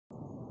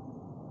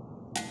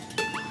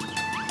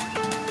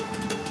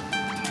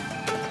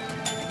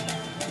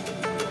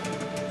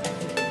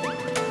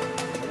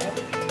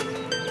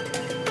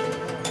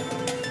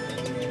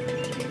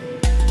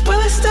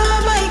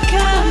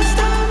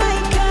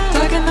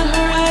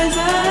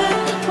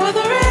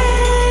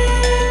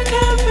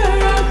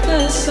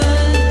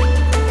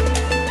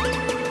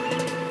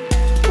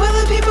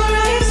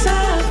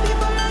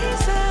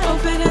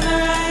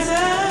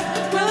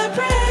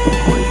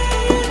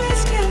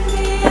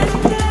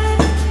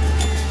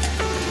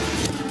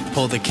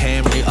Pull the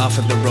Camry off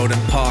of the road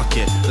and park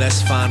it.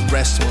 Let's find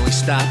rest when we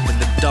stop in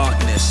the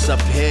darkness. Up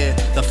here,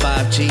 the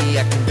 5G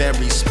acting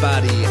very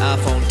spotty.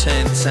 iPhone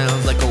 10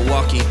 sounds like a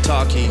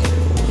walkie-talkie.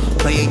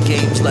 Playing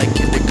games like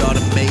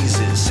kindergarten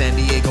mazes. San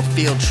Diego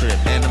field trip,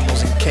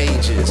 animals in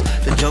cages.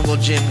 The jungle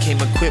gym came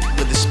equipped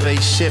with a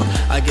spaceship,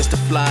 I guess, to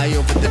fly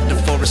over the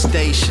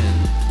deforestation.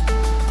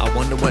 I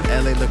wonder what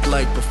LA looked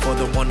like before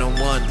the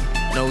 101.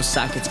 No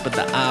sockets but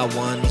the I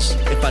ones.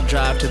 If I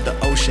drive to the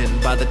ocean,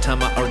 by the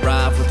time I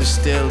arrive, will there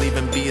still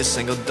even be a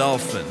single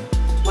dolphin?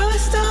 Will a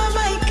star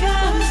might come?